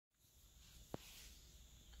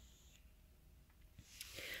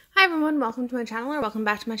everyone, welcome to my channel, or welcome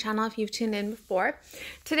back to my channel if you've tuned in before.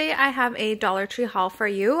 Today I have a Dollar Tree haul for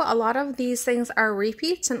you. A lot of these things are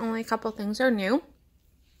repeats and only a couple things are new.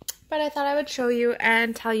 But I thought I would show you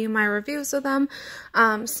and tell you my reviews of them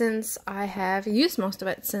since I have used most of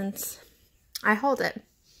it since I hauled it.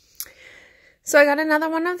 So I got another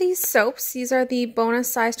one of these soaps. These are the bonus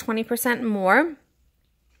size 20% more.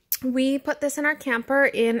 We put this in our camper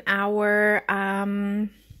in our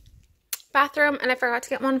bathroom, and I forgot to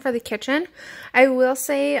get one for the kitchen. I will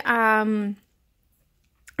say it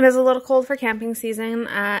is a little cold for camping season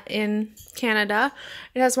in Canada.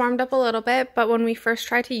 It has warmed up a little bit, but when we first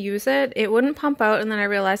tried to use it, it wouldn't pump out, and then I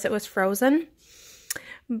realized it was frozen.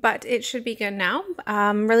 But it should be good now.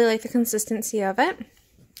 Really like the consistency of it.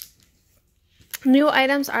 New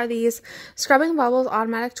items are these Scrubbing Bubbles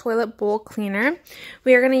Automatic Toilet Bowl Cleaner.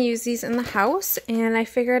 We are going to use these in the house, and I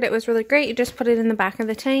figured it was really great. You just put it in the back of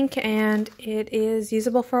the tank, and it is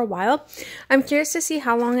usable for a while. I'm curious to see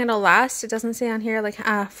how long it'll last. It doesn't say on here like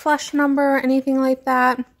a flush number or anything like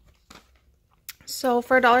that. So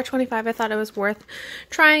for $1.25, I thought it was worth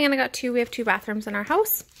trying, and I got two. We have two bathrooms in our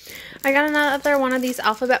house. I got another one of these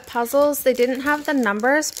alphabet puzzles. They didn't have the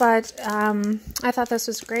numbers, but I thought this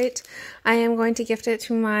was great. I am going to gift it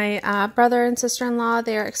to my brother and sister-in-law.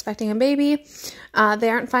 They are expecting a baby. They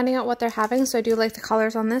aren't finding out what they're having, so I do like the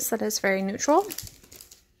colors on this. That is very neutral.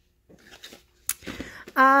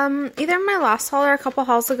 Either in my last haul or a couple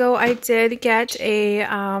hauls ago, I did get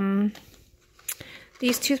a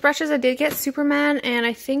these toothbrushes. I did get Superman, and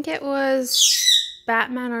I think it was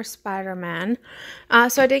Batman or Spider-Man.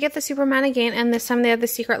 So I did get the Superman again, and this time they have the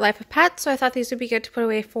Secret Life of Pets, so I thought these would be good to put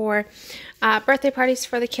away for birthday parties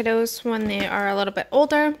for the kiddos when they are a little bit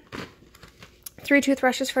older. 3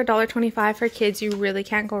 toothbrushes for $1.25 for kids. You really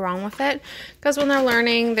can't go wrong with it, because when they're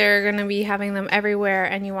learning, they're going to be having them everywhere,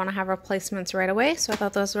 and you want to have replacements right away, so I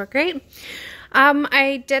thought those were great.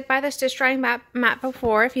 I did buy this dish drying mat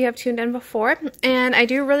before, if you have tuned in before, and I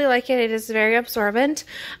do really like it. It is very absorbent,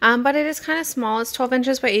 but it is kind of small. It's 12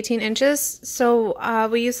 inches by 18 inches, so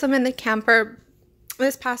we used them in the camper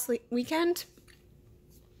this past weekend,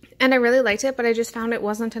 and I really liked it, but I just found it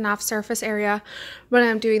wasn't enough surface area when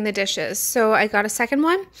I'm doing the dishes, so I got a second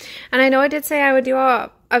one. And I know I did say I would do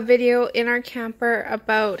a video in our camper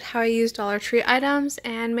about how I use Dollar Tree items,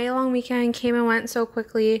 and May long weekend came and went so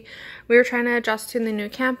quickly. We were trying to adjust to the new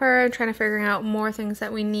camper and trying to figure out more things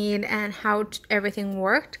that we need and how everything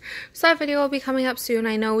worked. So that video will be coming up soon.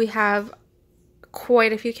 I know we have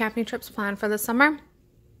quite a few camping trips planned for the summer,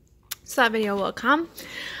 so that video will come.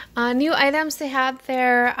 New items, they had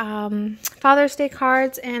their Father's Day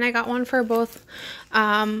cards, and I got one for both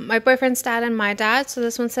my boyfriend's dad and my dad. So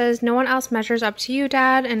this one says, "No one else measures up to you,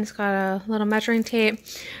 Dad," and it's got a little measuring tape.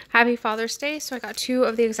 "Happy Father's Day." So I got 2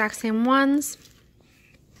 of the exact same ones.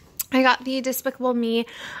 I got the Despicable Me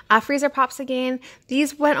freezer pops again.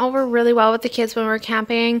 These went over really well with the kids when we were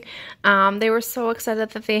camping. They were so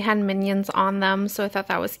excited that they had Minions on them, so I thought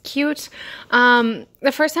that was cute.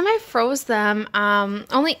 The first time I froze them,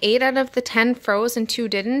 only 8 out of the 10 froze and 2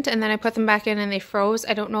 didn't, and then I put them back in and they froze.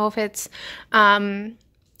 I don't know if it's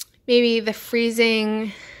maybe the freezer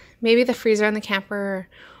in the camper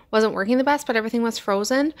wasn't working the best, but everything was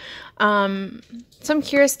frozen. So I'm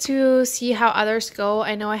curious to see how others go.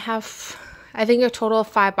 I know I have, I think, a total of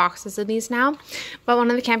 5 boxes of these now, but one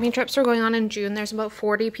of the camping trips we're going on in June, there's about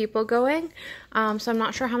 40 people going, so I'm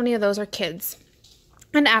not sure how many of those are kids.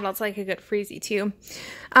 And adults like a good freezy too.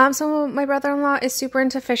 So my brother-in-law is super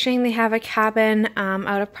into fishing. They have a cabin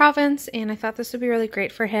out of province, and I thought this would be really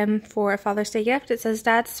great for him for a Father's Day gift. It says,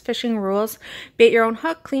 "Dad's Fishing Rules. Bait your own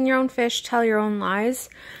hook, clean your own fish, tell your own lies."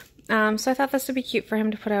 So I thought this would be cute for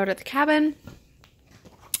him to put out at the cabin.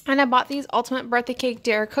 And I bought these Ultimate Birthday Cake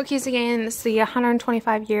Dare cookies again. This is the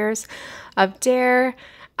 125 years of Dare.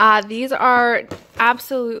 These are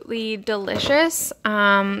absolutely delicious.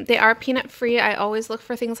 They are peanut free. I always look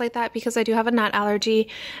for things like that because I do have a nut allergy,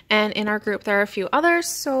 and in our group there are a few others,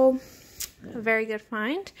 so a very good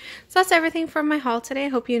find. So that's everything from my haul today. I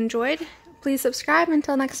hope you enjoyed. Please subscribe.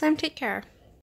 Until next time, take care.